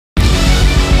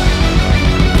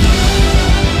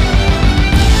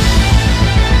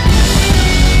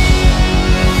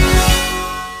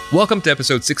Welcome to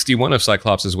episode 61 of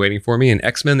Cyclops is Waiting for Me, an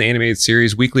X-Men the Animated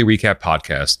Series weekly recap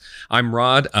podcast. I'm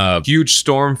Rod, a huge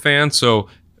Storm fan, so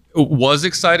was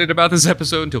excited about this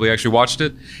episode until we actually watched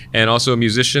it, and also a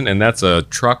musician, and that's a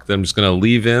truck that I'm just going to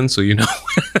leave in so you know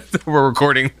that we're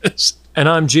recording this. And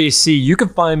I'm JC. You can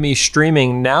find me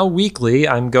streaming now weekly.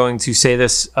 I'm going to say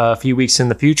this a few weeks in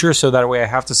the future, so that way I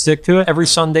have to stick to it. Every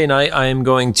Sunday night, I am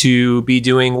going to be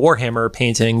doing Warhammer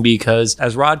painting because,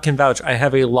 as Rod can vouch, I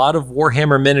have a lot of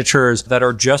Warhammer miniatures that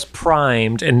are just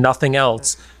primed and nothing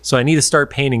else. So I need to start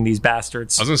painting these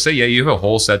bastards. I was going to say, yeah, you have a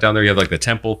whole set down there. You have like the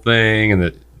temple thing and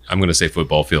the, I'm going to say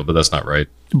football field, but that's not right.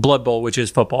 Blood Bowl, which is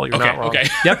football. You're not wrong. Okay.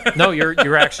 Yep. No, you are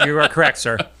correct,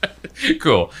 sir.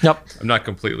 Cool. Yep. I'm not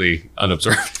completely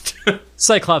unobservant.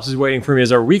 Cyclops is Waiting for Me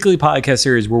is our weekly podcast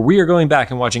series where we are going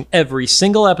back and watching every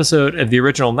single episode of the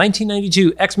original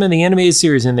 1992 X-Men the Animated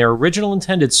Series in their original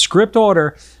intended script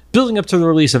order, building up to the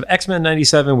release of X-Men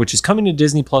 97, which is coming to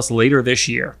Disney Plus later this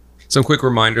year. Some quick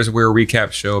reminders. We're a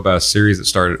recap show about a series that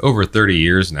started over 30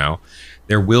 years now.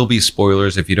 There will be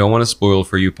spoilers. If you don't want to spoil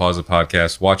for you, pause the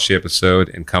podcast, watch the episode,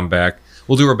 and come back.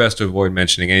 We'll do our best to avoid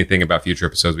mentioning anything about future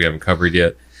episodes we haven't covered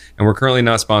yet. And we're currently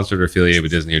not sponsored or affiliated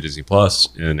with Disney or Disney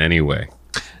Plus in any way.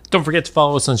 Don't forget to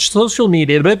follow us on social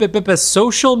media.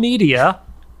 Social media.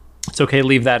 It's okay,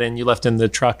 leave that in. You left in the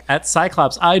truck. At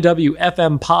Cyclops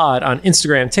IWFM Pod on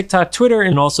Instagram, TikTok, Twitter,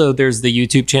 and also there's the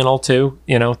YouTube channel too.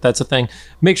 You know, that's a thing.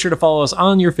 Make sure to follow us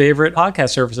on your favorite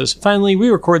podcast services. Finally, we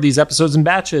record these episodes in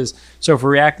batches. So if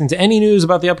we're reacting to any news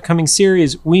about the upcoming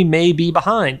series, we may be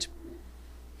behind.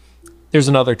 There's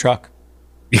another truck.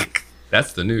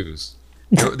 That's the news.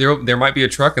 There might be a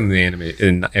truck in the anime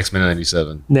in X-Men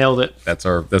 97. Nailed it. That's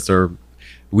our.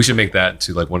 We should make that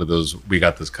to like one of those. We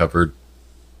got this covered.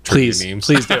 Please memes.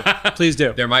 Please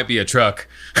do. There might be a truck.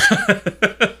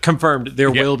 Confirmed.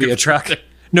 There will be a truck.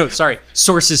 No, sorry.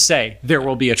 Sources say there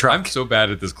will be a truck. I'm so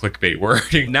bad at this clickbait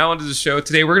wording. Now onto the show.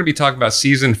 Today we're going to be talking about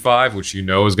season 5, which you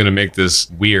know is going to make this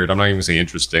weird. I'm not even going to say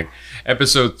interesting.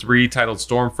 Episode 3, titled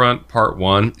Stormfront, Part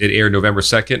 1. It aired November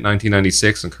 2nd,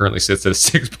 1996, and currently sits at a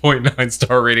 6.9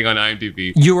 star rating on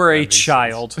IMDb. You are a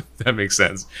child. That makes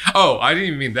sense. Oh, I didn't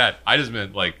even mean that. I just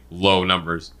meant like low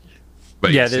numbers.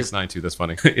 But yeah, 692, that's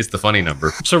funny. It's the funny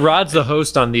number. So Rod's the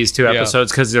host on these two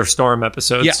episodes because they're Storm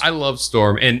episodes. Yeah, I love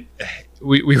Storm. And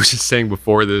we were just saying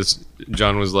before this,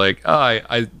 John was like, oh,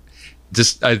 I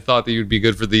thought that you'd be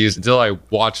good for these until I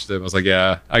watched them. I was like,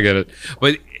 yeah, I get it.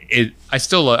 But I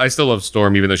still love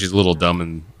Storm, even though she's a little dumb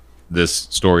in this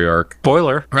story arc.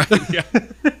 Spoiler. Right? Yeah.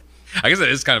 I guess that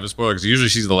is kind of a spoiler because usually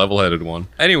she's the level-headed one.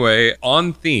 Anyway,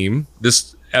 on theme,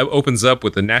 this opens up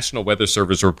with the National Weather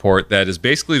Service report that is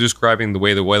basically describing the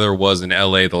way the weather was in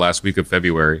LA the last week of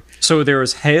February. So there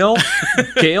was hail,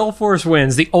 gale force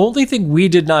winds. The only thing we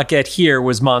did not get here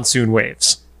was monsoon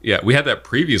waves. Yeah, we had that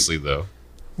previously, though.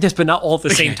 Yes, but not all at the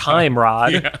same time,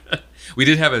 Rod. Yeah. We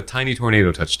did have a tiny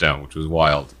tornado touchdown, which was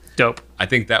wild. Dope. I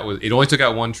think it only took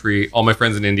out one tree. All my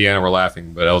friends in Indiana were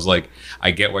laughing, but I was like,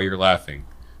 I get why you're laughing.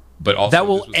 But also, that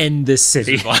will end this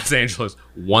city. This was Los Angeles.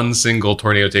 One single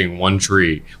tornado taking one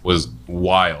tree was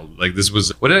wild. Like, this was,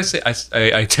 what did I say?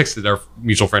 I texted our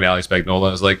mutual friend Ali Spagnola.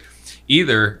 I was like,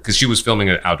 either, because she was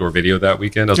filming an outdoor video that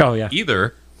weekend. I was like,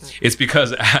 either it's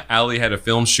because Ali had a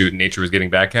film shoot and nature was getting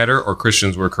back at her, or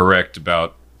Christians were correct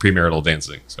about premarital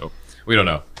dancing. So we don't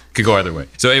know. Could go either way.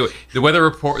 So anyway, the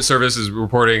Weather Service is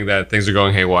reporting that things are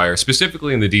going haywire,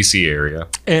 specifically in the DC area.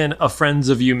 And a Friends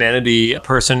of Humanity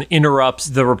person interrupts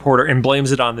the reporter and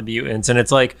blames it on the mutants. And it's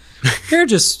like, there are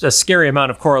just a scary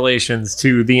amount of correlations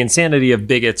to the insanity of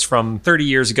bigots from 30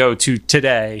 years ago to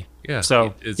today. Yeah.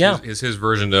 So it's his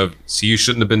version of, see, you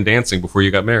shouldn't have been dancing before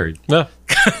you got married. Yeah.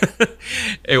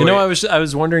 Anyway. You know, I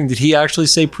was wondering, did he actually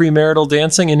say premarital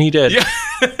dancing? And he did. Yeah.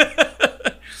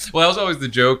 Well, that was always the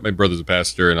joke. My brother's a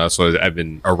pastor, and also I've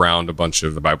been around a bunch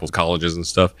of Bible colleges and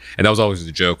stuff. And that was always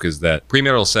the joke, is that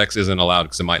premarital sex isn't allowed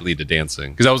because it might lead to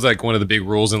dancing. Because that was like one of the big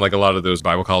rules in like a lot of those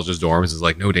Bible colleges dorms is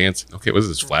like, no dancing. Okay, what is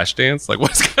this, flash dance? Like,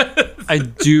 what's I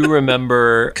do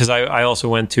remember, because I also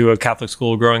went to a Catholic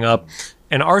school growing up,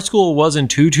 and our school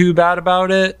wasn't too bad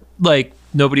about it. Like,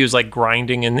 nobody was like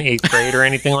grinding in 8th grade or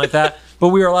anything like that. But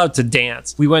we were allowed to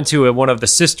dance. We went to one of the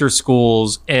sister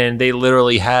schools, and they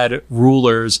literally had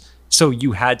rulers. So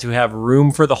you had to have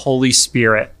room for the Holy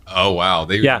Spirit. Oh, wow.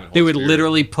 They would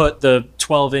literally put the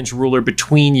 12-inch ruler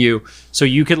between you. So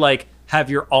you could like have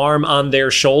your arm on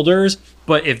their shoulders.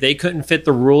 But if they couldn't fit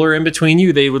the ruler in between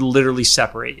you, they would literally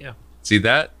separate you. See,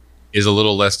 that is a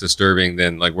little less disturbing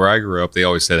than like where I grew up. They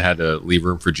always said had to leave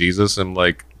room for Jesus. I'm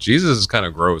like, Jesus is kind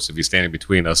of gross if he's standing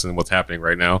between us and what's happening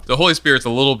right now. The Holy Spirit's a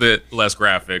little bit less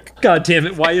graphic. God damn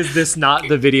it. Why is this not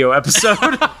the video episode?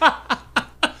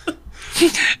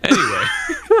 Anyway.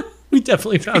 We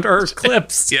definitely found our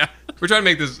clips. Yeah. We're trying to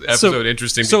make this episode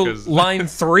interesting because... So line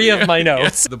 3 of my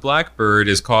notes. The Blackbird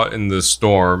is caught in the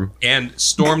storm, and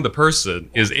Storm the person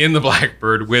is in the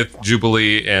Blackbird with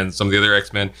Jubilee and some of the other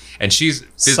X-Men, and she's...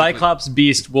 Cyclops,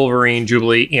 Beast, Wolverine,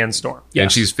 Jubilee, and Storm. Yes.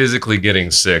 And she's physically getting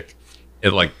sick.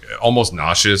 It like almost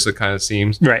nauseous, it kind of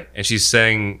seems. Right. And she's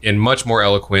saying in much more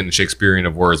eloquent and Shakespearean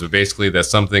of words, but basically that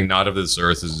something not of this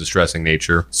earth is distressing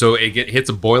nature. So it hits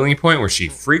a boiling point where she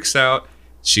freaks out.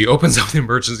 She opens up the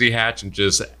emergency hatch and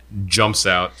just jumps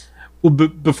out. Well,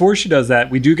 before she does that,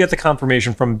 we do get the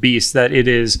confirmation from Beast that it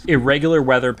is irregular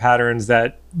weather patterns,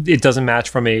 that it doesn't match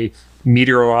from a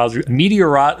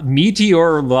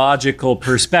meteorological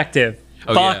perspective.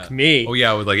 Fuck me. Oh,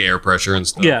 yeah, with like air pressure and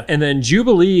stuff. Yeah, and then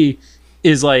Jubilee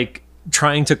is like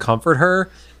trying to comfort her,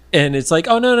 and it's like,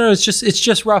 oh, no, it's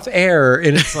just rough air.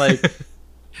 And it's like,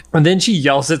 and then she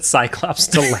yells at Cyclops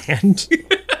to land.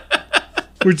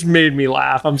 Which made me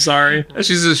laugh. I'm sorry.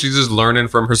 She's just learning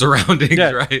from her surroundings,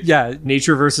 right? Yeah,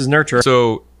 nature versus nurture.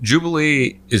 So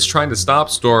Jubilee is trying to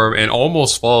stop Storm and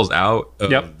almost falls out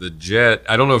of the jet.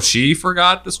 I don't know if she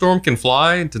forgot the Storm can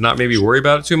fly and to not maybe worry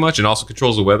about it too much, and also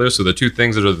controls the weather. So the two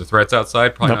things that are the threats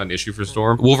outside, probably not an issue for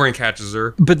Storm. Wolverine catches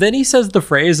her. But then he says the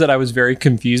phrase that I was very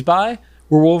confused by,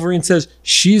 where Wolverine says,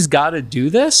 she's got to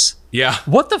do this? Yeah.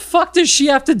 What the fuck does she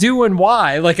have to do and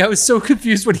why? Like, I was so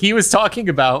confused what he was talking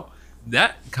about.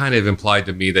 That kind of implied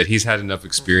to me that he's had enough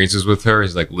experiences with her.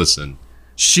 He's like, listen,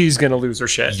 she's going to lose her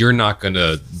shit. You're not going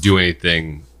to do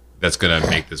anything that's going to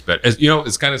make this better. You know,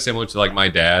 it's kind of similar to like my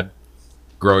dad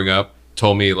growing up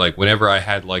told me, like, whenever I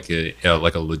had like a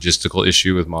logistical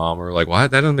issue with mom, or like, well,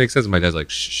 that doesn't make sense. My dad's like,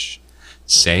 shh,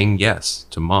 saying yes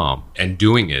to mom and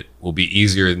doing it will be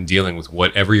easier than dealing with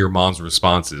whatever your mom's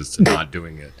response is to not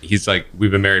doing it. He's like, we've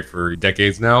been married for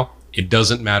decades now. It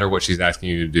doesn't matter what she's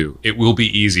asking you to do. It will be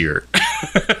easier.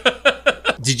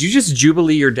 Did you just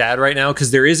Jubilee your dad right now?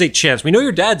 Because there is a chance. We know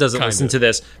your dad doesn't listen to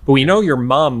this, but we know your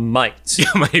mom might.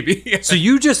 Yeah, maybe. Yeah. So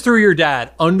you just threw your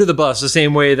dad under the bus the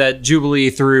same way that Jubilee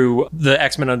threw the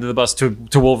X-Men under the bus to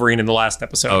Wolverine in the last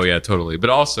episode. Oh, yeah, totally. But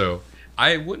also,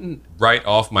 I wouldn't write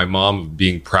off my mom of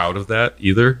being proud of that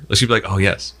either. She'd be like, oh,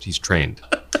 yes, she's trained.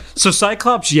 So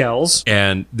Cyclops yells.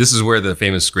 And this is where the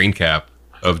famous screen cap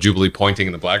of Jubilee pointing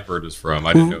in the Blackbird is from.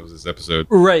 I didn't know it was this episode.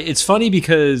 Right. It's funny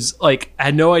because, like, I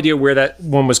had no idea where that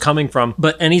one was coming from.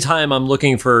 But anytime I'm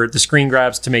looking for the screen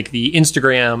grabs to make the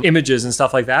Instagram images and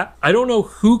stuff like that, I don't know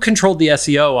who controlled the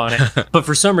SEO on it. But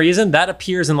for some reason, that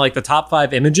appears in, like, the top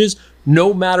 5 images,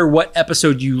 no matter what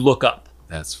episode you look up.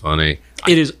 That's funny.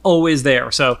 It is always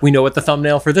there. So we know what the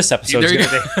thumbnail for this episode is going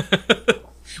to be.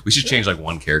 We should change like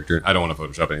one character. I don't want to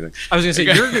Photoshop anything. I was going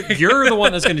to say, you're the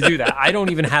one that's going to do that. I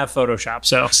don't even have Photoshop,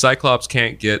 so. Cyclops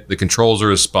can't get the controls to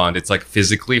respond. It's like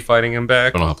physically fighting him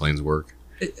back. I don't know how planes work.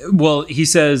 Well, he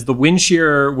says the wind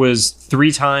shear was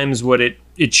 3 times what it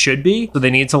should be, so they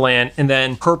need to land, and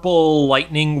then purple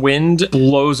lightning wind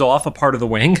blows off a part of the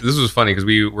wing. This was funny because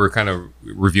we were kind of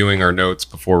reviewing our notes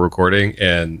before recording,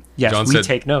 and yes, John we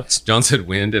take notes. John said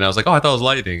wind, and I was like, oh, I thought it was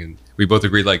lightning, and we both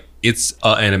agreed like it's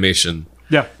animation.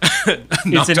 Yeah.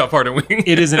 Knocked out part of wing.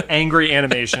 It is an angry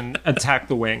animation. Attack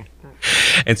the wing.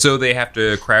 And so they have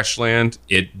to crash land.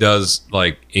 It does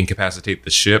like incapacitate the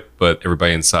ship, but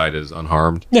everybody inside is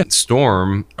unharmed. Yeah.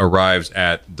 Storm arrives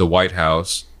at the White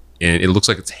House, and it looks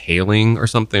like it's hailing or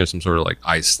something, or some sort of like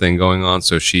ice thing going on.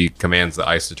 So she commands the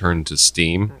ice to turn into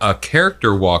steam. A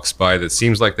character walks by that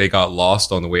seems like they got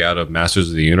lost on the way out of Masters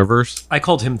of the Universe. I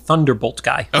called him Thunderbolt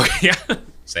Guy. Oh, yeah.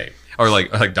 Same. Or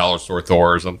like Dollar Store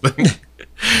Thor or something.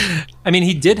 I mean,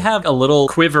 he did have a little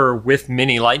quiver with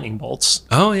mini lightning bolts.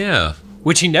 Oh, yeah.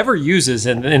 Which he never uses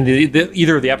in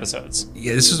either of the episodes.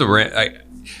 Yeah, this is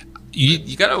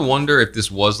you gotta wonder if this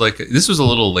was like, this was a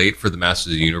little late for the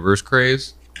Masters of the Universe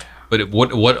craze, but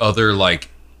what other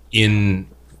like in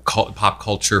pop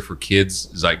culture for kids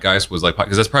zeitgeist was like,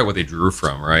 because that's probably what they drew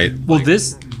from, right? Well, like,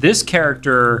 this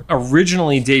character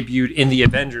originally debuted in the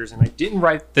Avengers, and I didn't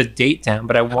write the date down,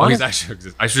 but I should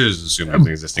have assumed it was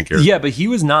an existing character. Yeah, but he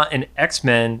was not an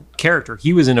X-Men character.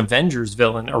 He was an Avengers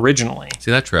villain originally.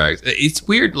 See, that tracks. It's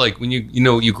weird, like when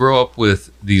you grow up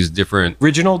with these different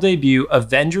original debut,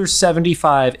 Avengers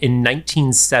 75 in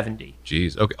 1970.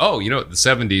 Jeez. Okay. Oh, the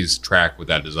 70s track with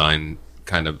that design,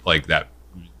 kind of like that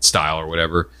style or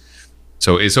whatever.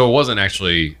 So it wasn't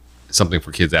actually something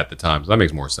for kids at the time. So that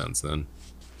makes more sense then.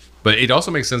 But it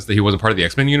also makes sense that he wasn't part of the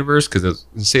X-Men universe, because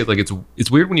it's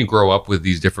weird when you grow up with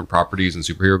these different properties and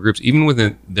superhero groups, even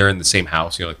when they're in the same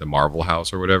house, like the Marvel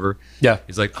house or whatever. Yeah.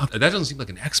 It's like, oh, that doesn't seem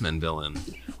like an X-Men looks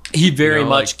He very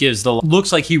much gives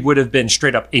looks like he would have been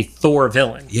straight up a Thor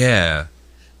villain. Yeah.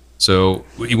 So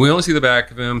we only see the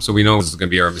back of him, so we know this is going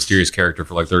to be our mysterious character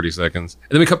for like 30 seconds. And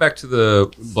then we cut back to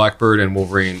the Blackbird, and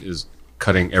Wolverine is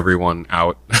cutting everyone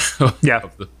out Yeah.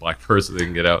 of the Blackbird so they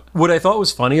can get out. What I thought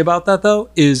was funny about that, though,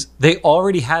 is they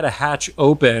already had a hatch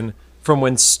open from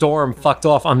when Storm fucked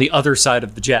off on the other side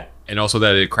of the jet. And also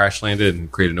that it crash landed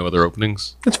and created no other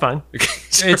openings. It's fine.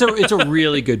 It's a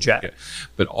really good jet. Yeah.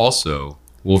 But also,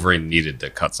 Wolverine needed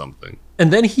to cut something.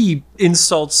 And then he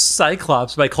insults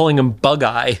Cyclops by calling him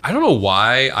Bug-Eye. I don't know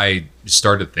why I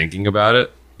started thinking about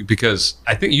it, because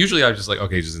I think usually I'm just like,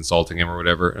 okay, just insulting him or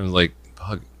whatever. And I was like,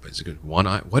 Bug, but is it good? One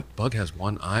eye? What bug has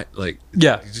one eye? Like,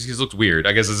 Yeah. He just looks weird.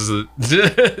 I guess this is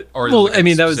a, or Well, like I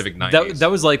mean, that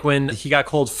that was like when he got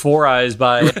called Four Eyes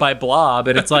by Blob,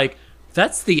 and it's like,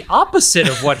 that's the opposite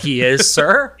of what he is,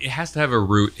 sir. It has to have a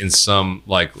root in some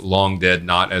like long dead,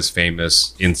 not as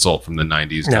famous insult from the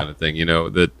 90s kind of thing, you know,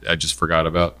 that I just forgot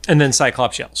about. And then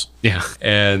Cyclops yells. Yeah.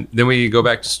 And then we go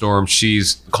back to Storm.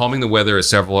 She's calming the weather at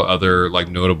several other like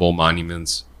notable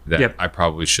monuments that I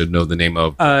probably should know the name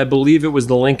of. I believe it was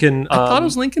the Lincoln. I thought it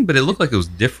was Lincoln, but it looked like it was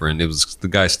different. It was the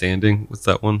guy standing. What's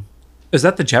that one? Is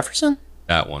that the Jefferson?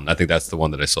 That one. I think that's the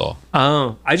one that I saw.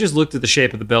 Oh, I just looked at the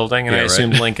shape of the building and I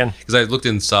assumed Lincoln. Because I looked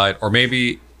inside, or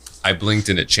maybe I blinked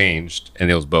and it changed,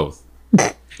 and it was both.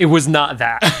 It was not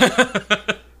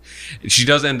that. She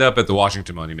does end up at the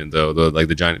Washington Monument, though,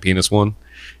 the giant penis one.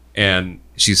 And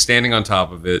she's standing on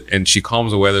top of it, and she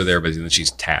calms the weather there, but then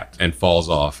she's tapped and falls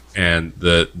off. And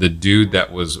the dude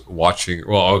that was watching,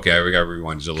 well, okay, we got to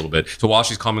rewind just a little bit. So while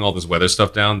she's calming all this weather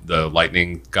stuff down, the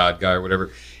lightning god guy or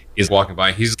whatever is walking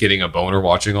by. He's getting a boner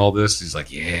watching all this. He's like,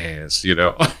 yes, you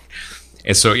know.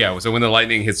 And so, yeah, so when the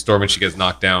lightning hits Storm and she gets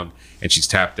knocked down and she's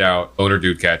tapped out, boner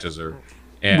dude catches her.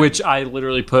 And Which I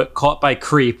literally put caught by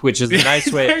creep, which is the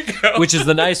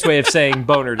nice way, of saying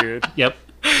boner dude. Yep.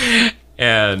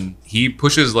 And he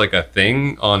pushes like a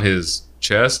thing on his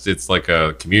chest. It's like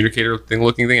a communicator thing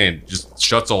looking thing, and it just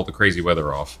shuts all the crazy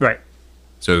weather off. Right.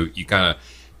 So you kind of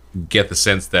get the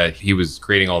sense that he was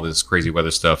creating all this crazy weather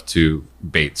stuff to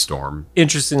bait Storm.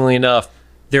 Interestingly enough,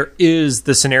 there is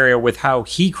the scenario with how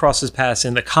he crosses paths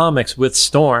in the comics with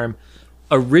Storm.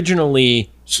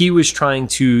 Originally, he was trying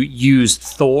to use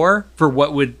Thor for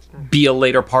what would be a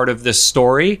later part of this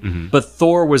story, but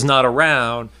Thor was not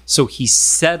around, so he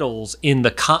settles in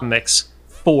the comics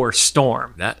for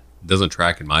Storm. That doesn't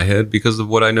track in my head because of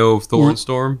what I know of Thor and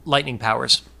Storm. Lightning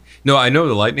powers. No, I know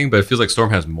the lightning, but it feels like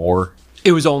Storm has more.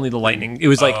 It was only the lightning. It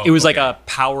was like like a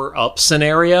power up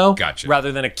scenario, Gotcha.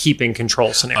 rather than a keeping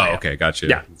control scenario. Oh, okay, gotcha.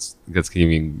 Yeah. That's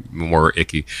getting more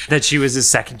icky. That she was his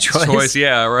second choice.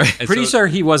 Yeah, right. And Pretty sure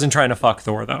he wasn't trying to fuck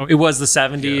Thor, though. It was the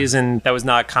 70s, and that was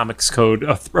not comics code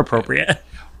appropriate.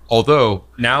 Although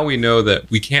now we know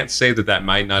that we can't say that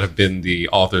might not have been the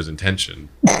author's intention,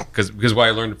 because what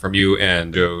I learned from you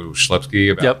and Joe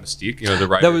Schlepsky about Mystique, you know, the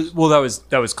writers.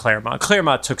 That was Claremont.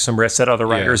 Claremont took some risks that other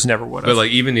writers never would have. But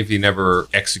like, even if he never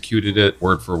executed it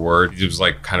word for word, it was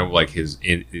like kind of like his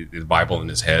Bible in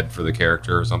his head for the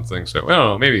character or something. So I don't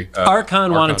know, maybe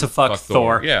Archon wanted to fuck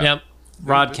Thor. Yeah. Yep.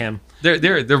 Rod Kim.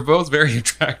 They're both very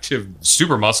attractive,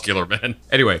 super muscular men.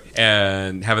 Anyway,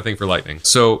 and have a thing for lightning.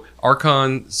 So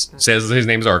Archon says his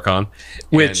name's Archon,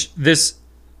 which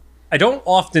I don't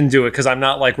often do it because I'm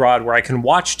not like Rod, where I can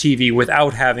watch TV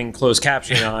without having closed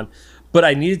captioning on. But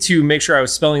I needed to make sure I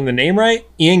was spelling the name right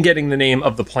and getting the name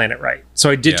of the planet right. So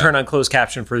I did turn on closed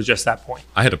caption for just that point.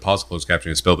 I had to pause closed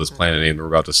captioning to spell this planet name we're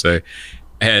about to say.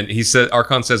 And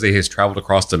Archon says that he has traveled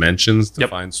across dimensions to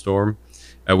find Storm.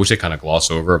 Which they kind of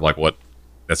gloss over of like what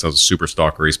that sounds super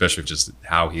stalkery, especially just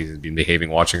how he's been behaving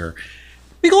watching her.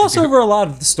 We gloss over a lot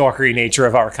of the stalkery nature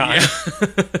of Archon.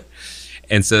 Yeah.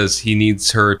 And says he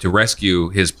needs her to rescue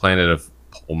his planet of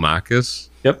Polmachus.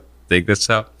 Yep. Think that's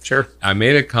how? Sure. I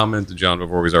made a comment to John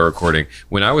before we started recording.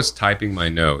 When I was typing my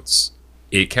notes,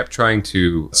 it kept trying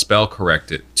to spell correct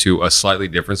it to a slightly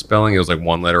different spelling. It was like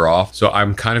one letter off. So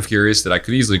I'm kind of curious that I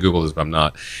could easily Google this, but I'm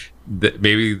not. That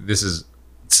maybe this is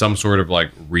some sort of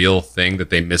like real thing that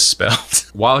they misspelled.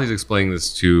 While he's explaining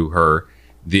this to her,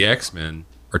 the X-Men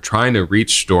are trying to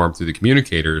reach Storm through the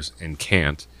communicators and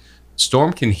can't.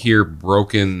 Storm can hear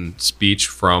broken speech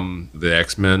from the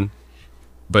X-Men,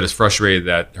 but is frustrated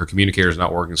that her communicator is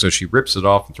not working, so she rips it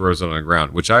off and throws it on the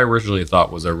ground, which I originally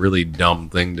thought was a really dumb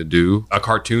thing to do. A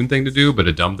cartoon thing to do, but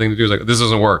a dumb thing to do. Is like, this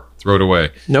doesn't work. Throw it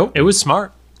away. Nope. It was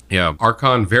smart. Yeah,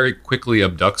 Archon very quickly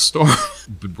abducts Storm.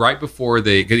 Right before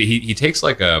he takes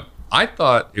like I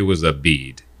thought it was a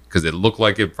bead, because it looked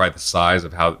like it by the size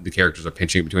of how the characters are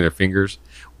pinching between their fingers.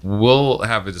 We'll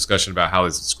have a discussion about how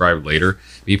it's described later.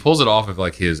 He pulls it off of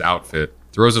like his outfit,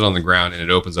 throws it on the ground, and it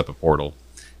opens up a portal.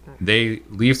 They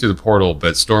leave through the portal,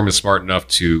 but Storm is smart enough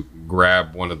to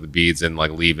grab one of the beads and like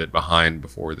leave it behind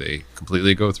before they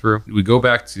completely go through. We go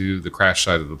back to the crash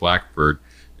site of the Blackbird.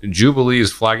 Jubilee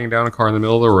is flagging down a car in the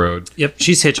middle of the road. Yep,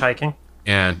 she's hitchhiking.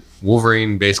 And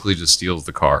Wolverine basically just steals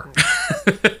the car.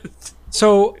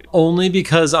 So only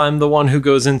because I'm the one who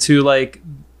goes into like,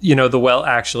 you know, the well,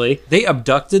 actually. They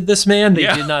abducted this man. They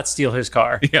did not steal his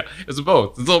car. Yeah, it's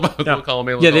both. It's all about the column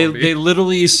A. Yeah, they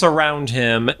literally surround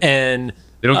him and...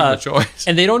 They don't give him a choice.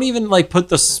 And they don't even like put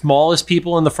the smallest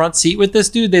people in the front seat with this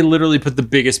dude. They literally put the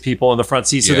biggest people in the front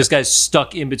seat. So this guy's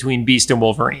stuck in between Beast and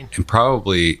Wolverine. And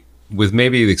probably, with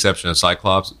maybe the exception of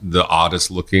Cyclops, the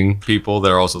oddest looking people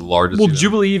that are also the largest. Well,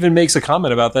 Jubilee even makes a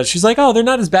comment about that. She's like, oh, they're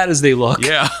not as bad as they look.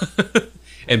 Yeah.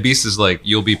 And Beast is like,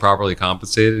 you'll be properly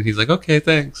compensated. He's like, okay,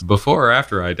 thanks. Before or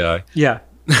after I die. Yeah.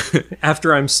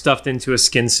 After I'm stuffed into a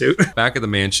skin suit. Back at the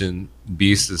mansion,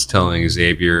 Beast is telling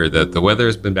Xavier that the weather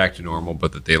has been back to normal,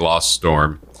 but that they lost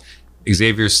Storm.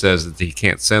 Xavier says that he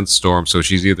can't sense Storm, so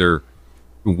she's either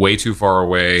way too far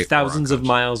away. Thousands of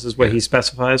miles is what he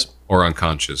specifies. Or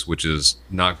unconscious, which is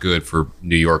not good for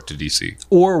New York to DC.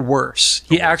 Or worse.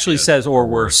 He actually says or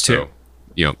worse, too. So,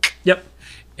 you know. Yep.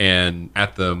 And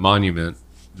at the monument,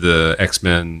 the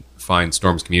X-Men find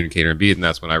Storm's communicator and bead, and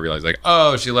that's when I realized, like,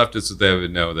 oh, she left it so they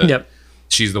would know that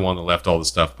she's the one that left all the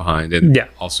stuff behind. And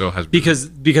also has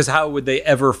because how would they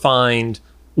ever find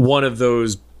one of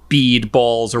those bead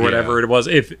balls or whatever it was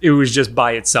if it was just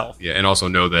by itself? Yeah, and also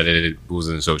know that it was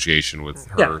in association with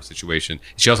her situation.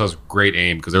 She also has great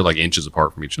aim because they're like inches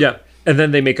apart from each other. Yeah, and then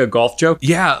they make a golf joke.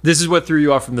 Yeah, this is what threw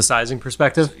you off from the sizing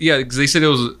perspective. Yeah, because they said it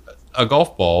was a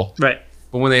golf ball, right?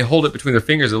 But when they hold it between their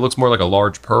fingers, it looks more like a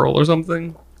large pearl or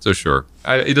something. So sure,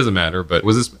 it doesn't matter. But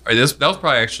was this? That was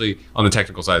probably actually on the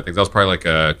technical side of things. That was probably like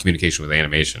a communication with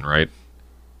animation, right?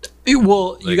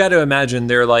 Well, you got to imagine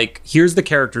they're like, here's the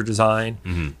character design.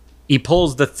 Mm-hmm. He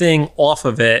pulls the thing off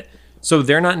of it, so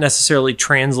they're not necessarily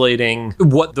translating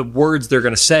what the words they're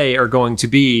going to say are going to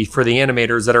be for the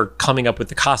animators that are coming up with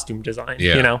the costume design.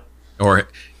 Yeah. You know, or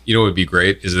you know what would be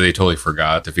great is that they totally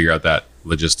forgot to figure out that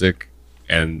logistic.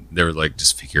 And they were like,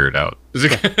 just figure it out.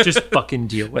 Just fucking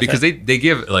deal with because it. Because they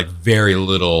give like very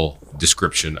little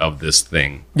description of this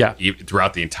thing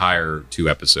throughout the entire 2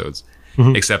 episodes,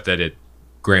 except that it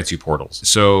grants you portals.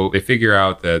 So they figure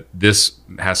out that this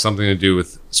has something to do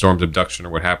with Storm's abduction or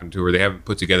what happened to her. They haven't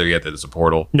put together yet that it's a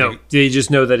portal. No, they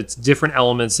just know that it's different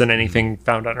elements than anything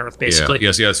found on Earth, basically.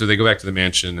 Yeah. So they go back to the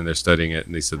mansion and they're studying it,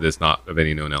 and they said it's not of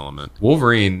any known element.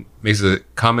 Wolverine makes a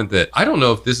comment that I don't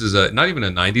know if this is not even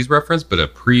a 90s reference, but a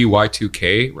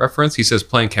pre-Y2K reference. He says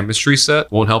playing chemistry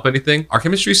set won't help anything. Are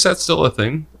chemistry sets still a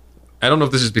thing? I don't know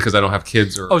if this is because I don't have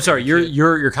kids or... Oh, sorry.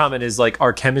 Your comment is like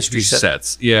our chemistry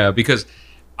sets. Yeah, because...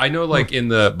 I know, like, in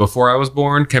the before I was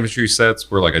born, chemistry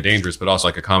sets were like a dangerous, but also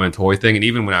like a common toy thing. And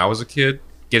even when I was a kid,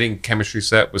 getting chemistry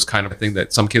set was kind of a thing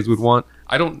that some kids would want.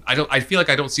 I feel like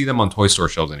I don't see them on toy store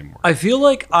shelves anymore. I feel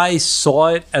like I saw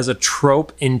it as a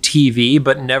trope in TV,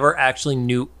 but never actually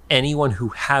knew anyone who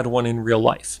had one in real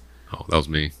life. Oh, that was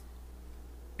me.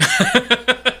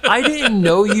 I didn't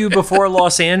know you before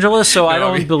Los Angeles, so I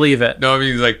don't believe it. No, I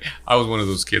mean, like, I was one of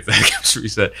those kids that had chemistry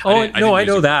set. Oh, I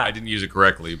know that. I didn't use it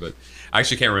correctly, but I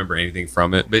actually can't remember anything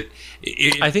from it. But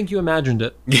I think you imagined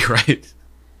it. Yeah, right.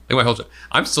 Like my whole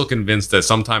I'm still convinced that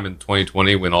sometime in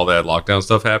 2020, when all that lockdown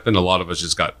stuff happened, a lot of us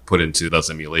just got put into the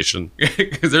simulation.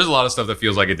 Because there's a lot of stuff that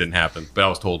feels like it didn't happen, but I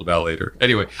was told about later.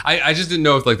 Anyway, I just didn't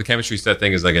know if like the chemistry set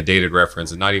thing is like a dated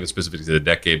reference and not even specific to the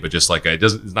decade, but just like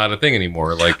it's not a thing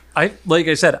anymore. Like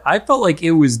I said, I felt like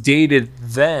it was dated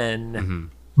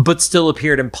then, but still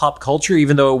appeared in pop culture,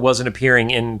 even though it wasn't appearing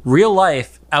in real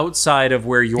life outside of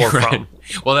where you're from.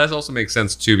 Well, that also makes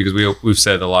sense too, because we've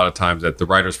said a lot of times that the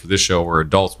writers for this show were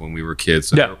adults when we were kids,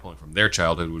 so they were pulling from their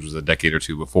childhood, which was a decade or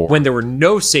two before, when there were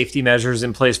no safety measures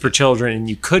in place for children, and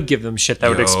you could give them shit that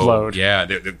would explode. Yeah,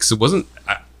 because it wasn't.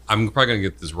 I'm probably gonna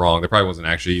get this wrong. There probably wasn't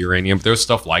actually uranium, but there was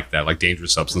stuff like that, like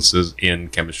dangerous substances in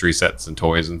chemistry sets and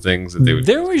toys and things that they would.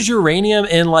 There was uranium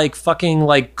in like fucking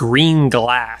like green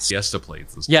glass, siesta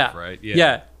plates and stuff, right?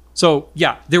 Yeah. So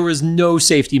there was no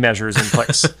safety measures in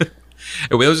place.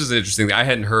 It was just an interesting thing. I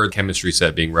hadn't heard chemistry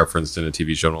set being referenced in a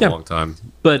TV show in a long time.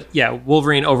 But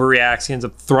Wolverine overreacts. He ends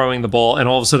up throwing the ball, and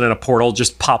all of a sudden a portal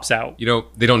just pops out. You know,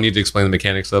 they don't need to explain the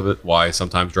mechanics of it, why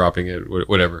sometimes dropping it,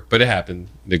 whatever. But it happened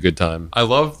in a good time. I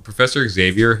love Professor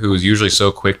Xavier, who is usually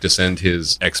so quick to send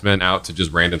his X-Men out to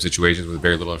just random situations with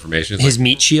very little information. His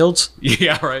meat shields?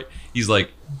 Yeah, right. he's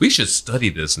like, we should study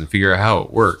this and figure out how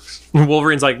it works.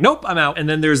 Wolverine's like, nope, I'm out. And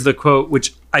then there's the quote,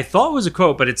 which I thought was a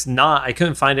quote, but it's not. I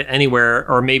couldn't find it anywhere.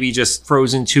 Or maybe just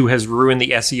Frozen 2 has ruined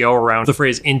the SEO around the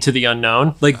phrase into the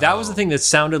unknown. Like, that was the thing that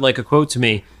sounded like a quote to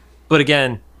me. But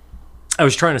again, I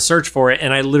was trying to search for it,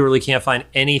 and I literally can't find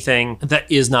anything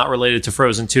that is not related to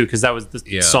Frozen 2, because that was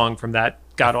the song from that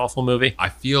god-awful movie. I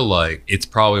feel like it's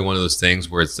probably one of those things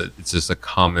where it's just a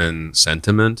common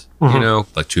sentiment, you know,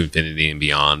 like to infinity and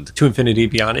beyond. To infinity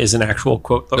and beyond is an actual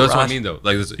quote, though. No, that's what I mean, though.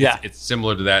 Like, it's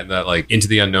similar to that like Into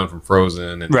the Unknown from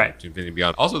Frozen and To Infinity and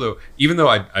Beyond. Also, though, even though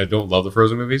I don't love the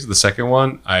Frozen movies, the second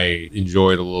one I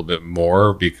enjoyed a little bit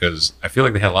more because I feel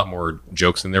like they had a lot more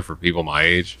jokes in there for people my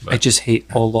age. But. I just hate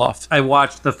Olaf. I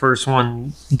watched the first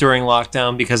one during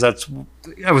lockdown because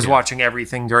I was watching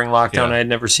everything during lockdown I had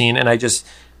never seen, and I just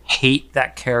hate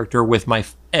that character with my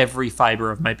every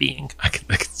fiber of my being. I can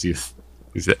see it.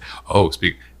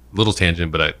 Little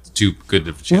tangent, but too good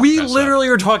to. We literally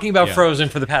were talking about Frozen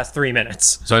for the past 3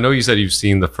 minutes. So I know you said you've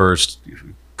seen the first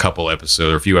couple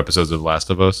episodes or a few episodes of The Last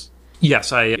of Us.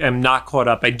 Yes, I am not caught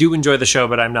up. I do enjoy the show,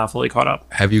 but I'm not fully caught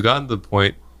up. Have you gotten to the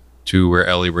point to where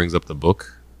Ellie brings up the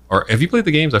book? Or have you played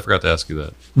the games? I forgot to ask you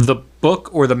that. The book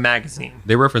or the magazine?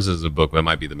 They reference it as a book, but it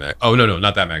might be the mag. Oh, no,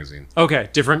 not that magazine. Okay,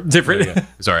 different. Yeah.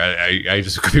 Sorry, I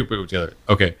just put it together.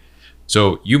 Okay,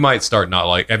 so you might start not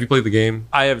like. Have you played the game?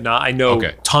 I have not. I know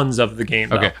tons of the game,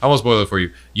 though. Okay, I won't spoil it for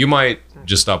you. You might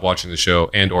just stop watching the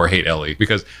show and or hate Ellie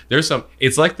because there's some.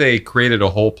 It's like they created a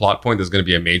whole plot point that's going to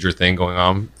be a major thing going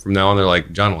on from now on. They're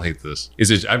like, John will hate this.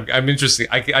 I'm interested.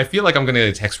 I feel like I'm going to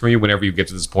get a text from you whenever you get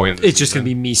to this point. It's just going to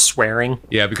be me swearing.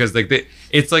 Yeah, because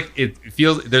it's like it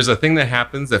feels. There's a thing that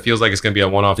happens that feels like it's going to be a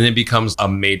one-off, and it becomes a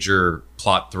major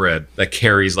plot thread that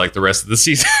carries like the rest of the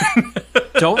season.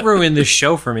 Don't ruin this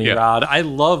show for me, Rod. I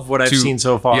love what I've seen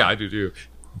so far. Yeah, I do too.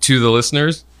 To the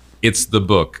listeners, it's the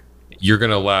book. You're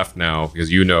going to laugh now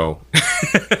because you know.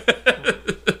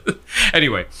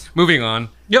 Anyway, moving on.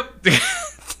 Yep.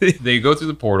 They go through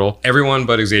the portal. Everyone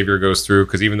but Xavier goes through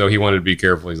because even though he wanted to be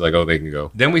careful, he's like, oh, they can go.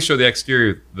 Then we show the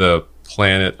exterior of the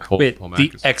planet.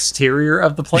 The exterior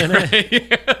of the planet?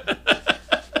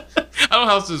 I don't know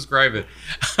how else to describe it.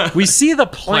 We see the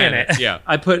planet. Yeah.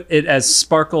 I put it as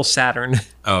Sparkle Saturn.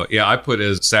 Oh, yeah. I put it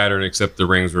as Saturn, except the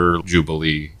rings were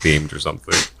Jubilee themed or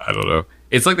something. I don't know.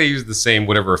 It's like they use the same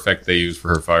whatever effect they use for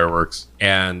her fireworks.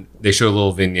 And they show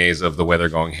little vignettes of the weather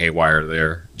going haywire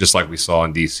there, just like we saw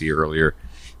in DC earlier.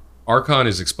 Archon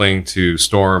is explaining to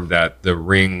Storm that the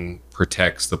ring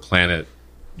protects the planet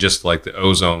just like the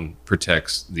ozone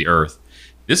protects the Earth.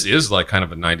 This is like kind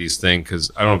of a 90s thing because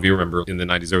I don't know if you remember in the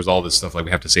 90s there was all this stuff like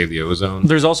we have to save the ozone.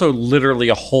 There's also literally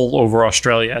a hole over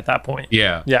Australia at that point.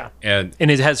 Yeah. And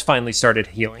it has finally started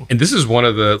healing. And this is one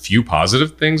of the few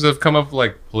positive things that have come up,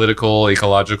 like political,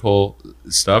 ecological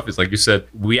stuff. It's like you said,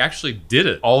 we actually did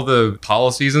it. All the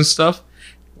policies and stuff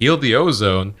healed the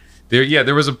ozone.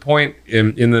 There was a point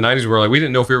in the 90s where like we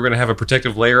didn't know if we were going to have a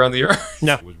protective layer on the Earth.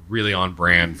 No. It was really on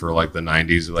brand for like the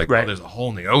 90s. Like, oh, there's a hole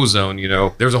in the ozone, you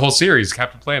know. There was a whole series.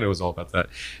 Captain Planet was all about that.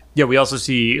 Yeah, we also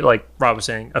see, like Rob was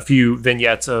saying, a few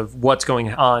vignettes of what's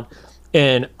going on.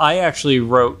 And I actually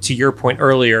wrote, to your point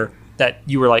earlier, that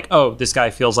you were like, oh, this guy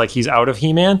feels like he's out of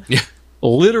He-Man. Yeah.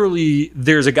 Literally,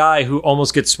 there's a guy who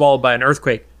almost gets swallowed by an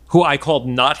earthquake, who I called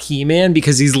not He-Man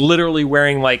because he's literally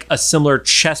wearing like a similar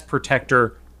chest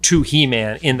protector to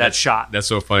He-Man in that shot. That's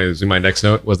so funny. This is my next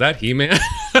note. Was that He-Man?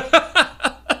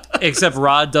 Except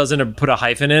Rod doesn't put a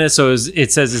hyphen in it, so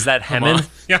it says, is that Hemin?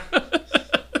 Yeah.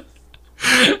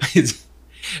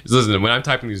 Listen, when I'm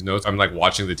typing these notes, I'm like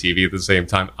watching the TV at the same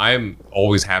time. I'm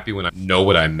always happy when I know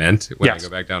what I meant when I go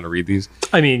back down to read these.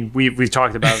 I mean, we've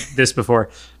talked about this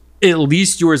before. At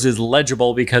least yours is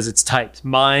legible because it's typed.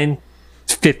 Mine,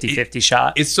 50-50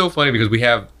 shot. It's so funny because we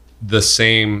have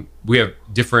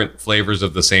different flavors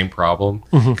of the same problem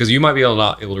because you might be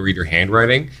not able to read your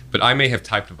handwriting, but I may have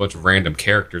typed a bunch of random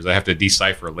characters I have to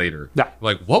decipher later. Yeah.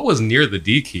 Like what was near the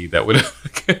D key that would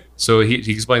So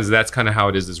he explains that's kind of how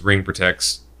it is. This ring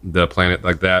protects the planet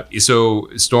like that. So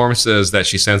Storm says that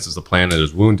she senses the planet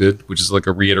is wounded, which is like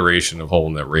a reiteration of hole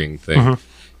in that ring thing.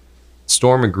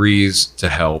 Storm agrees to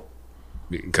help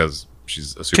because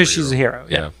she's a superhero. Because she's a hero.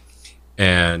 Yeah.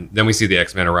 And then we see the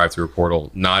X-Men arrive through a portal,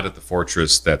 not at the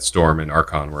fortress that Storm and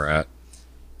Archon were at.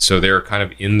 So they're kind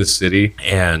of in the city,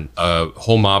 and a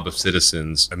whole mob of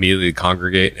citizens immediately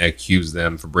congregate and accuse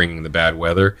them for bringing the bad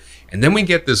weather. And then we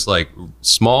get this like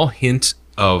small hint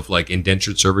of like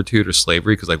indentured servitude or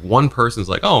slavery because like one person's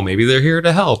like, oh, maybe they're here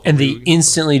to help. And they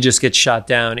instantly just get shot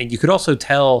down. And you could also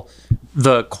tell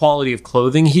the quality of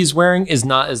clothing he's wearing is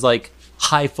not as like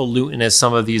highfalutin as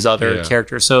some of these other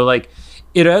characters. So like,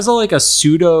 it has like a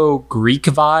pseudo Greek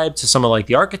vibe to some of like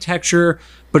the architecture,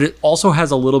 but it also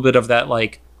has a little bit of that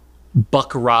like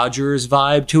Buck Rogers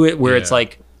vibe to it, where it's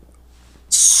like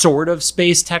sort of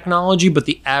space technology, but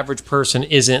the average person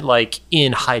isn't like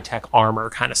in high-tech armor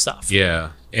kind of stuff.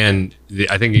 Yeah. And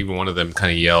I think even one of them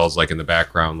kind of yells like in the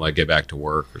background, like get back to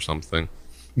work or something.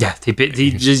 Yeah,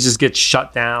 he just gets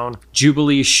shut down.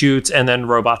 Jubilee shoots, and then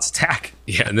robots attack.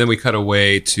 Yeah, and then we cut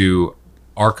away to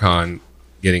Archon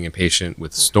getting impatient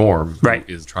with Storm, who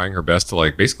is trying her best to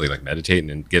like basically like meditate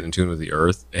and get in tune with the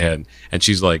Earth, and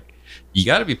she's like, "You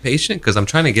got to be patient because I'm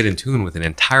trying to get in tune with an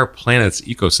entire planet's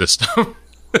ecosystem."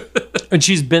 And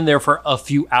she's been there for a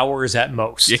few hours at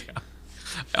most. Yeah.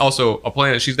 Also, a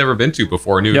planet she's never been to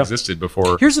before, knew existed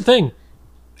before. Here's the thing.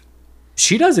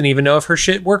 She doesn't even know if her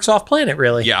shit works off planet,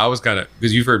 really. Yeah, I was kind of,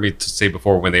 because you've heard me say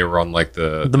before when they were on like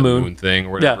the moon thing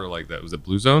or whatever, like that was the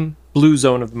blue zone? Blue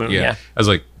zone of the moon, yeah. I was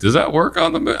like, does that work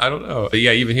on the moon? I don't know. But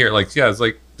yeah, even here, like, it's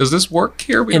like, does this work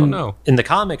here? We don't know. In the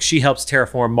comics, she helps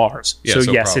terraform Mars. Yeah,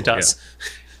 so yes, it does.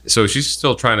 Yeah. So she's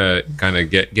still trying to kind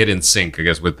of get in sync, I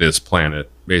guess, with this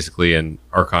planet, basically, and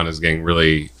Archon is getting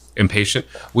really impatient,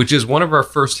 which is one of our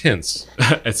first hints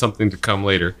at something to come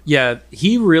later. Yeah,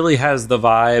 he really has the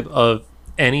vibe of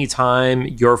anytime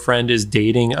your friend is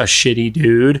dating a shitty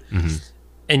dude,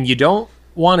 and you don't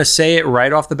want to say it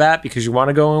right off the bat because you want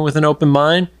to go in with an open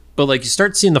mind, but like you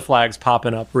start seeing the flags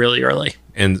popping up really early.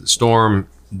 And Storm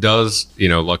does,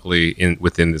 luckily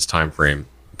within this time frame,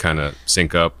 kind of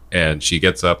sync up, and she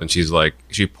gets up and she's like,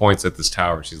 she points at this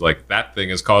tower, she's like, that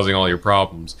thing is causing all your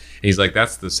problems, and he's like,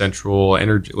 that's the central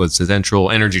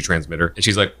energy transmitter, and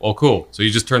she's like, oh cool, so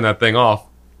you just turn that thing off,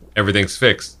 everything's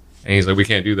fixed. And he's like, we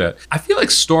can't do that. I feel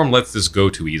like Storm lets this go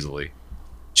too easily.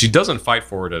 She doesn't fight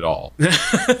for it at all.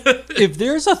 If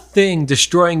there's a thing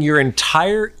destroying your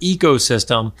entire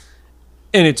ecosystem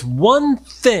and it's one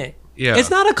thing, it's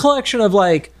not a collection of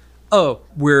like, oh,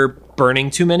 we're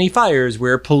burning too many fires,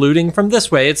 we're polluting from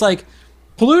this way. It's like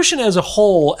pollution as a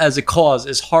whole, as a cause,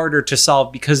 is harder to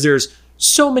solve because there's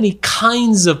so many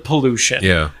kinds of pollution.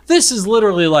 Yeah. This is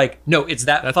literally like, no, it's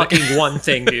that fucking one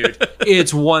thing, dude.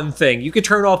 It's one thing. You could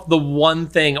turn off the one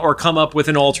thing or come up with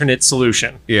an alternate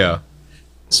solution. Yeah.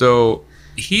 So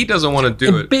he doesn't want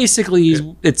to do it. Basically,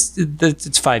 it's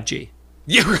 5G.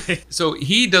 Yeah, right. So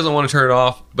he doesn't want to turn it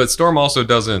off, but Storm also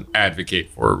doesn't advocate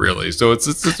for it, really. So it's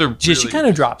a really... She kind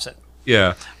of drops it.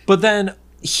 Yeah. But then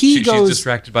she's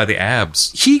distracted by the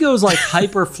abs. He goes like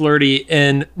hyper flirty,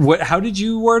 and how did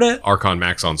you word it? Archon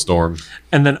Max on Storm.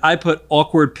 And then I put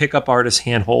awkward pickup artist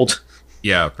handhold.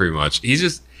 Yeah, pretty much. He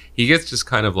gets just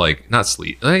kind of like, not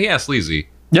sleazy. Sleazy.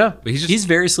 Yeah, but he's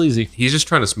very sleazy. He's just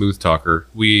trying to smooth talk her.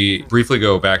 We briefly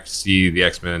go back to see the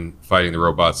X-Men fighting the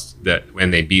robots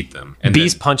when they beat them. And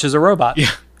Beast punches a robot.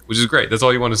 Yeah, which is great. That's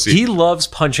all you want to see. He loves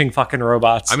punching fucking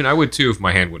robots. I mean, I would too if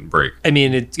my hand wouldn't break. I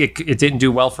mean, it didn't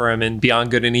do well for him in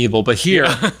Beyond Good and Evil, but here...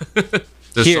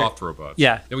 The soft robots.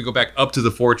 Yeah. Then we go back up to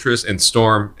the fortress, and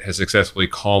Storm has successfully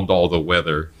calmed all the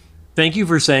weather. Thank you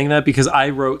for saying that, because I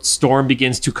wrote Storm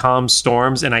begins to calm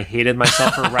storms, and I hated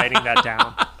myself for writing that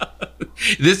down.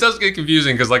 This does get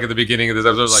confusing because, like, at the beginning of this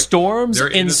episode, like storms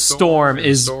in storm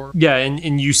is yeah,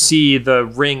 and you see the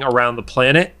ring around the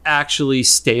planet actually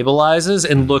stabilizes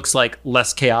and looks like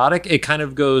less chaotic. It kind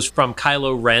of goes from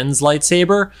Kylo Ren's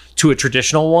lightsaber to a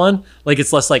traditional one, like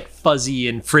it's less like fuzzy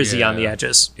and frizzy on the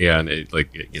edges. Yeah, and it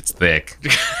gets thick.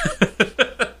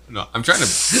 No, I'm trying to.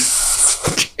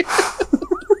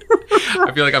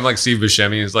 I feel like I'm like Steve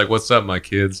Buscemi. It's like, what's up, my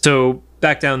kids? So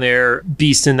back down there,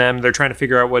 Beast and them, they're trying to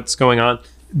figure out what's going on.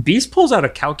 Beast pulls out a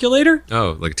calculator.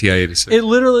 Oh, like a TI-86.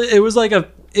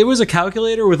 It was a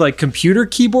calculator with like computer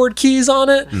keyboard keys on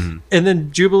it. Mm-hmm. And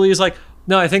then Jubilee is like,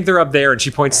 no, I think they're up there. And she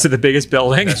points to the biggest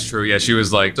building. That's true. Yeah, she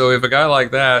was like, so if a guy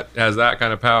like that has that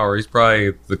kind of power, he's probably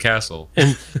at the castle.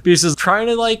 And Beast is trying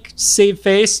to like save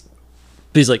face.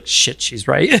 But he's like, shit, she's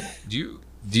right.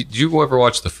 Did you ever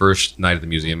watch the first Night at the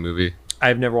Museum movie?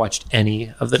 I've never watched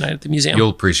any of the Night at the Museum. You'll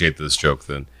appreciate this joke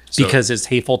then. Because it's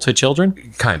hateful to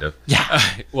children? Kind of. Yeah.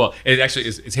 Well, it actually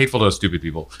is. It's hateful to stupid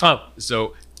people. Oh.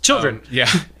 So children. Yeah.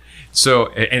 So,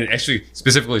 and actually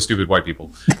specifically stupid white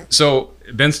people. So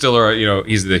Ben Stiller,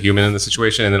 he's the human in the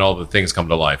situation, and then all the things come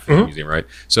to life in the museum, right?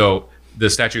 So the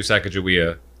statue of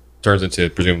Sacagawea turns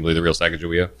into presumably the real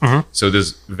Sacagawea. Mm-hmm. So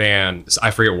this van, I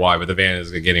forget why, but the van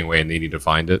is getting away and they need to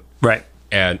find it. Right.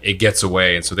 And it gets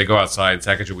away, and so they go outside.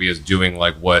 Sacagawea is doing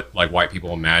like what like white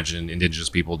people imagine indigenous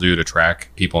people do to track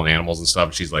people and animals and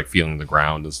stuff. She's like feeling the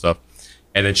ground and stuff.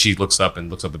 And then she looks up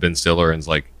at Ben Stiller and is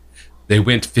like, they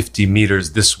went 50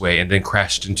 meters this way and then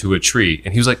crashed into a tree.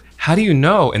 And he was like, how do you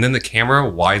know? And then the camera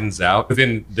widens out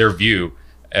within their view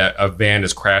a van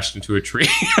has crashed into a tree.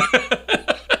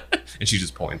 And she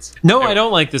just points. No, Anyway. I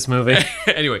don't like this movie.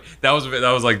 Anyway, that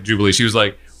was like Jubilee. She was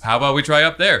like, how about we try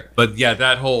up there? But yeah,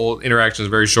 that whole interaction is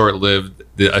very short-lived.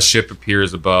 A ship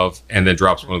appears above and then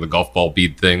drops one of the golf ball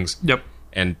bead things. Yep.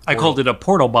 And I called it a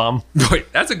portal bomb.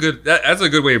 Wait, that's a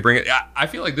good way to bring it. I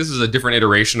feel like this is a different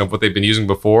iteration of what they've been using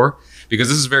before, because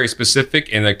this is very specific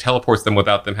and like teleports them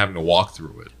without them having to walk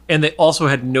through it. And they also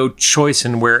had no choice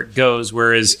in where it goes,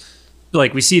 whereas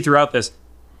like we see throughout this,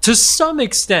 to some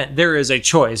extent, there is a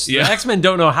choice. Yeah. The X-Men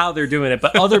don't know how they're doing it,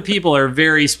 but other people are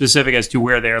very specific as to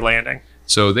where they're landing.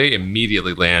 So they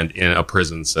immediately land in a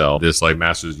prison cell. This like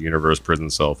Masters of the Universe prison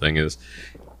cell thing is.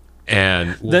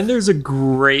 And then there's a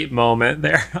great moment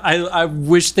there. I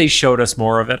wish they showed us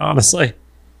more of it, honestly.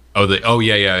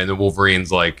 Yeah. And then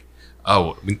Wolverine's like,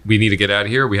 oh, we need to get out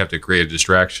of here. We have to create a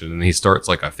distraction. And he starts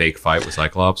like a fake fight with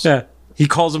Cyclops. Yeah. He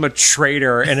calls him a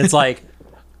traitor, and it's like,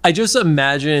 I just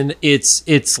imagine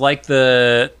it's like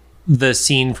the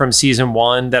scene from season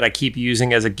 1 that I keep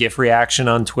using as a GIF reaction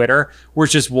on Twitter, where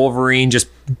it's just Wolverine just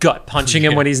gut punching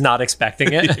him when he's not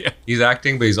expecting it. Yeah. He's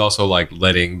acting, but he's also like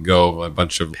letting go of a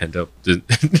bunch of pent up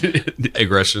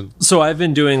aggression. So I've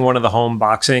been doing one of the home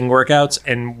boxing workouts,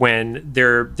 and when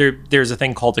there's a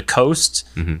thing called a coast,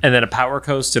 and then a power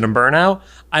coast and a burnout.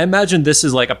 I imagine this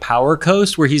is like a power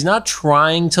coast where he's not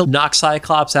trying to knock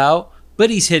Cyclops out, but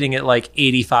he's hitting it like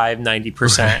 85,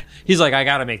 90%. Right. He's like, I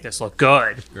got to make this look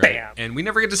good. Right. Bam. And we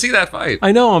never get to see that fight.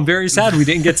 I know. I'm very sad we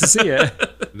didn't get to see it.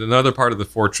 Another part of the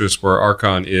fortress where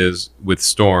Archon is with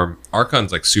Storm.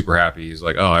 Archon's like super happy. He's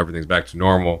like, oh, everything's back to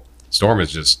normal. Storm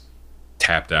is just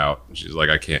tapped out. She's like,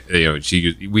 I can't,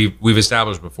 we've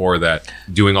established before that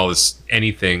doing all this,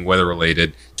 anything weather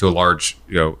related to a large,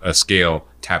 a scale,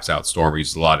 taps out Storm,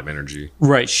 uses a lot of energy.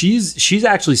 Right. She's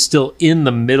actually still in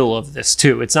the middle of this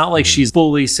too. It's not like she's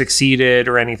fully succeeded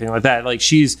or anything like that. Like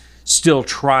she's still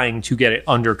trying to get it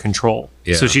under control.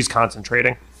 Yeah. So she's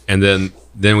concentrating. And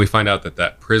then we find out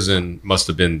that prison must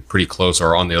have been pretty close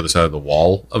or on the other side of the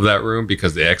wall of that room,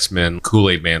 because the X-Men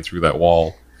Kool-Aid Man through that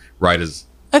wall right as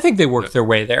I think they worked their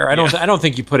way there. I don't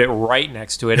think you put it right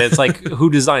next to it. It's like, who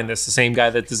designed this? The same guy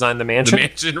that designed the mansion? The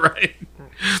mansion, right.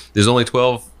 There's only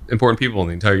 12 important people in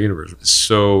the entire universe.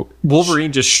 So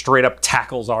Wolverine just straight up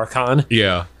tackles Archon.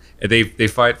 Yeah. They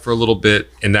fight for a little bit,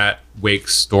 and that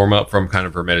wakes Storm up from kind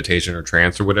of her meditation or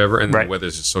trance or whatever, and the weather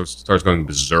just starts going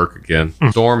berserk again.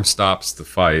 Storm stops the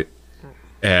fight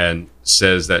and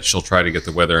says that she'll try to get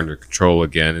the weather under control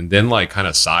again, and then like kind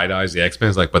of side eyes the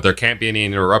X-Men, like, but there can't be any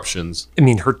interruptions. I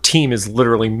mean, her team is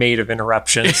literally made of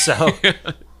interruptions, so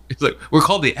it's like, we're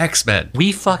called the X-Men.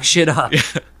 We fuck shit up. Yeah.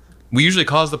 We usually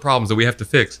cause the problems that we have to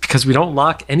fix because we don't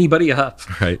lock anybody up.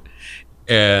 Right.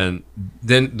 And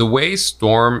then the way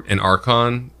Storm and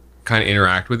Archon kind of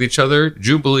interact with each other,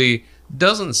 Jubilee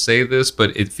doesn't say this,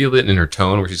 but it feels it in her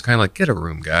tone where she's kind of like, get a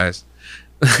room, guys.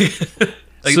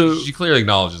 Like, so, she clearly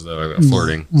acknowledges the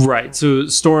flirting. Right. So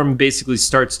Storm basically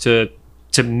starts to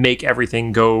make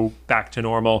everything go back to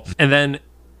normal. And then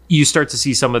you start to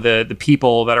see some of the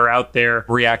people that are out there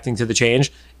reacting to the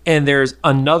change. And there's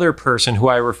another person who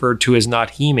I referred to as not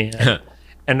He-Man.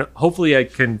 And hopefully I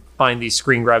can find these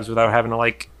screen grabs without having to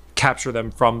like capture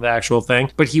them from the actual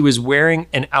thing. But he was wearing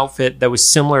an outfit that was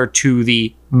similar to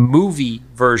the movie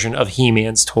version of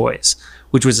He-Man's toys,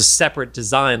 which was a separate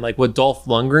design, like what Dolph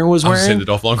Lundgren was wearing. I was saying the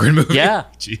Dolph Lundgren movie. Yeah.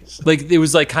 Jeez. Like it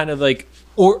was like kind of like,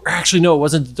 or actually no, it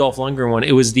wasn't the Dolph Lundgren one.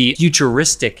 It was the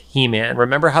futuristic He-Man.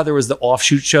 Remember how there was the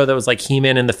offshoot show that was like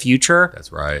He-Man in the future?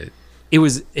 That's right. It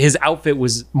was, his outfit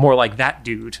was more like that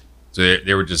dude. So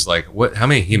they were just like, what? How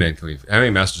many He-Man how many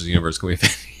Masters of the Universe can we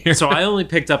fit here? So I only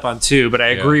picked up on 2, but I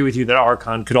agree with you that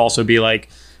Archon could also be like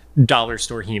dollar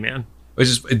store He-Man. Which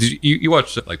is, you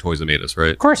watched like Toys That Made Us,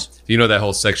 right? Of course. You know that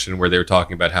whole section where they were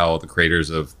talking about how the creators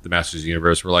of the Masters of the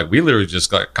Universe were like, we literally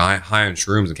just got high on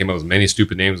shrooms and came up with as many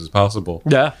stupid names as possible.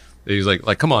 Yeah. He's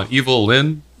like, come on, Evil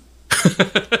Lynn.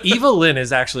 Evil Lynn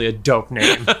is actually a dope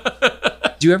name.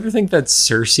 Do you ever think that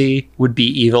Cersei would be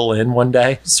Evil Lynn one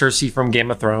day? Cersei from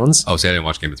Game of Thrones? Oh, see, I didn't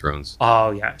watch Game of Thrones.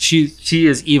 Oh, yeah. She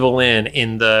is Evil Lynn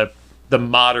in the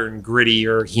modern,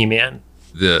 grittier He-Man.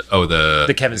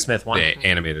 The Kevin Smith one. The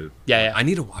animated. Yeah. I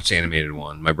need to watch the animated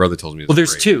one. My brother told me. Well,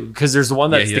 there's 2, because there's the one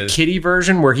that's the kiddie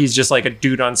version where he's just like a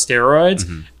dude on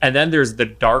steroids, and then there's the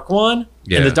dark one,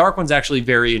 and the dark one's actually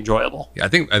very enjoyable. Yeah, I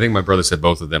think my brother said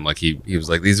both of them. Like he was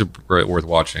like, these are worth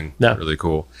watching. Yeah. Really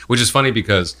cool. Which is funny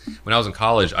because when I was in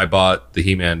college, I bought the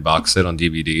He-Man box set on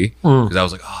DVD because I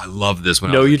was like, oh, I love this.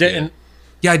 No, you didn't.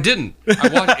 Yeah, I didn't. I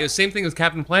watched it. Same thing with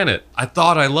Captain Planet. I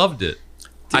thought I loved it.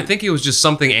 Dude. I think it was just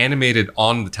something animated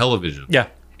on the television. Yeah.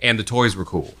 And the toys were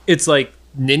cool. It's like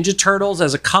Ninja Turtles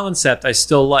as a concept, I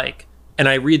still like. And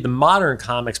I read the modern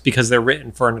comics because they're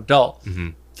written for an adult. Mm-hmm.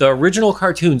 The original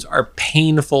cartoons are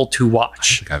painful to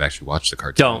watch. I think I've actually watched the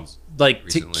cartoons. Don't. Like,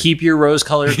 to keep your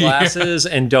rose-colored glasses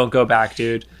and don't go back,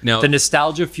 dude. No. The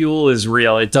nostalgia fuel is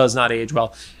real. It does not age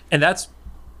well. And that's,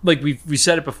 like, we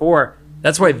said it before,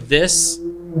 that's why this,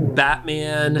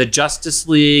 Batman, the Justice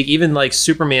League, even like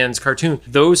Superman's cartoon,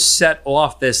 those set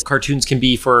off this cartoons can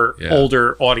be for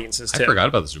older audiences too. I forgot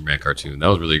about the Superman cartoon. That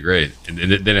was really great. And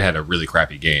then it had a really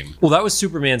crappy game. Well, that was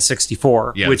Superman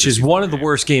 64, which is one of the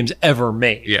worst games ever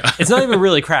made. Yeah. It's not even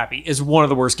really crappy. It's one of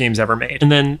the worst games ever made.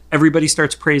 And then everybody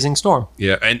starts praising Storm.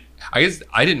 Yeah. And I guess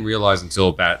I didn't realize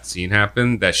until that scene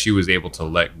happened that she was able to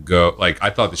let go. Like, I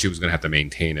thought that she was going to have to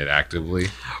maintain it actively.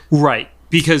 Right.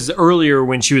 Because earlier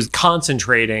when she was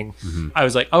concentrating, I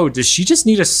was like, oh, does she just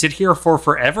need to sit here for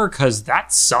forever? Because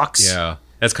that sucks. Yeah.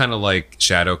 That's kind of like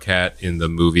Shadowcat in the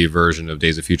movie version of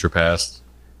Days of Future Past.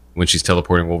 When she's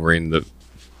teleporting Wolverine to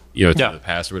the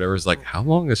past or whatever. It's like, how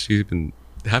long has she been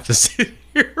have to sit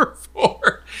here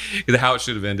for? How it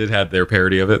should have ended had their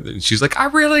parody of it. And she's like, I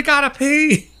really gotta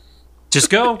pee. Just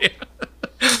go.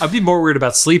 I'd be more worried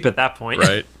about sleep at that point.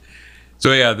 Right.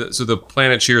 So yeah, so the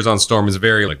planet cheers on Storm is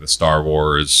very like the Star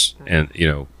Wars and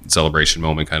celebration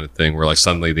moment kind of thing, where like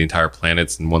suddenly the entire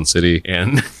planet's in one city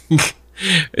and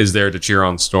is there to cheer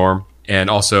on Storm, and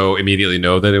also immediately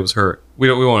know that it was her.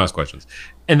 We won't ask questions.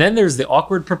 And then there's the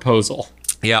awkward proposal.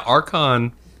 Yeah,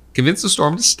 Archon convinces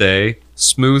Storm to stay.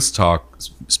 Smooth talks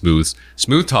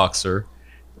her.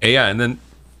 Yeah, and then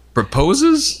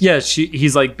proposes. Yeah,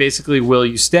 he's like, basically, will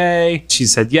you stay? She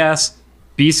said yes.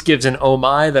 Beast gives an oh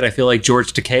my that I feel like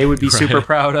George Takei would be super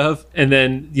proud of. And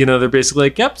then, they're basically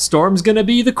like, yep, Storm's going to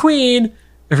be the queen.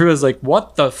 Everyone's like,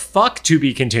 what the fuck, to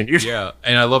be continued? Yeah.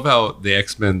 And I love how the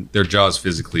X-Men, their jaws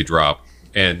physically drop.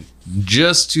 And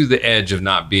just to the edge of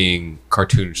not being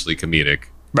cartoonishly comedic.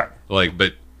 Right. Like,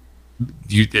 but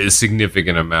a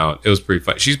significant amount. It was pretty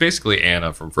fun. She's basically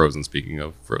Anna from Frozen, speaking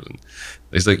of Frozen.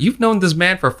 It's like, you've known this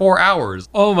man for 4 hours.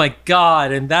 Oh my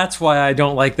God. And that's why I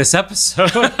don't like this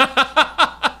episode.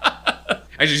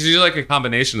 Actually, she's like a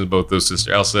combination of both those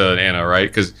sisters, Elsa and Anna, right?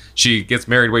 Because she gets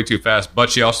married way too fast, but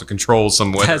she also controls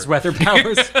some weather. Has weather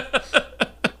powers.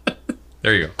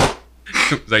 There you go.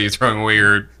 Is that you throwing away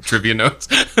your trivia notes?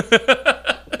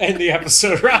 End the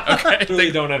episode. Okay. We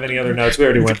really don't have any other notes. We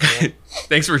already went through it.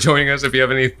 Thanks for joining us. If you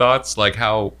have any thoughts, like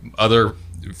how other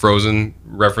Frozen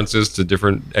references to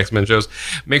different X-Men shows,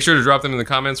 make sure to drop them in the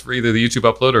comments for either the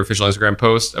YouTube upload or official Instagram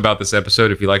post about this episode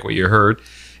if you like what you heard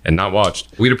and not watched.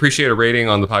 We'd appreciate a rating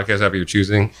on the podcast app you're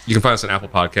choosing. You can find us on Apple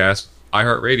Podcasts,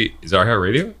 iHeartRadio. Is it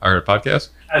iHeartRadio? iHeart Podcast?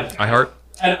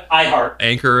 iHeart.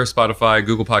 Anchor, Spotify,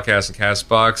 Google Podcasts, and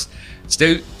CastBox.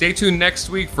 Stay tuned next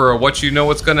week for what you know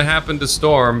what's going to happen to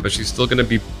Storm, but she's still going to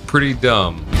be pretty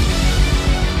dumb.